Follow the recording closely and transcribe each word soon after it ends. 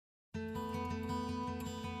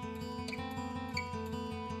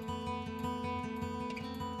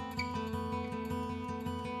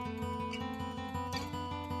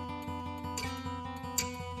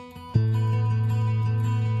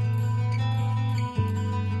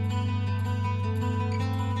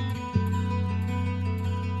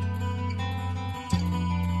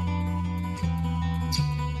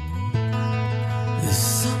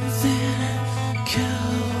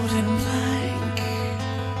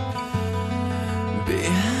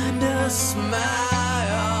behind a smile.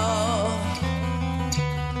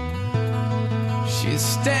 She's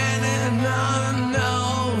standing on an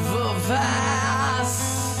overpass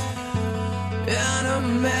in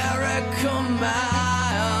America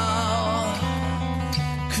Mile.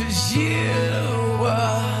 'Cause you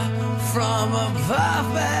were from a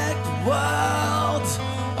perfect world,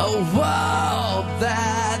 a world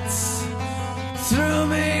that threw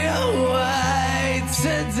me away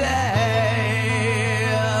today,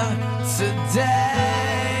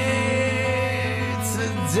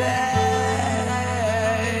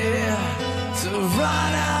 to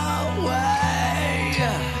run away,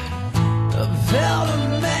 a pill to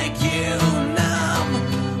make you numb,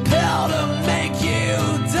 pill to make you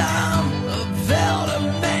dumb, a pill to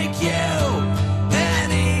make you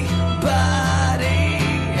anybody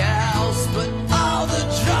else. But all the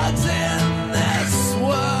drugs in this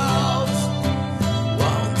world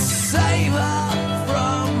won't save her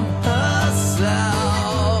from herself.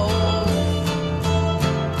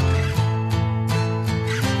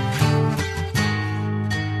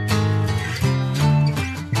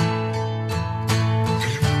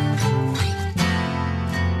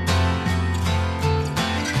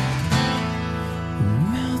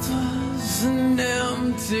 Mouth was an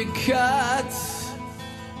empty cut,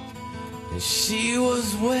 and she was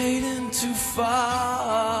waiting to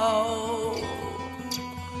fall,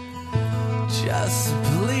 just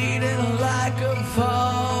bleeding like a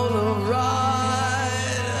Polaroid,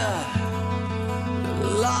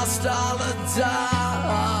 lost all the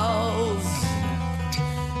dolls.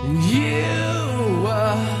 And you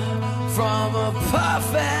were from a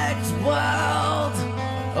perfect world,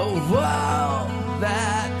 a world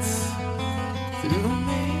that threw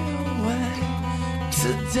me away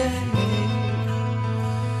today,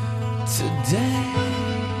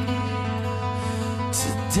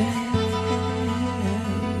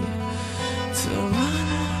 to run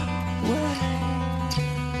away,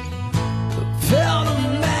 a pill to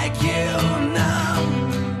make you numb,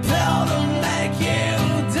 pill to make you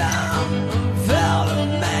dumb, pill to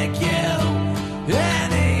make you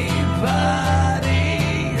anybody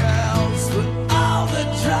else. But all the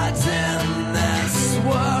drugs in this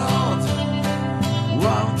world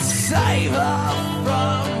won't save her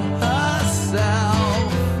from herself.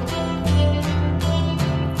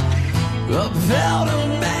 A pill to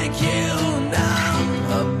make you numb,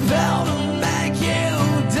 a pill to make you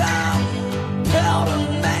dumb, pill to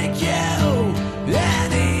make you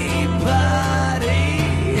anybody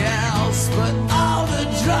else. But all the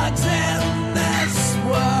drugs in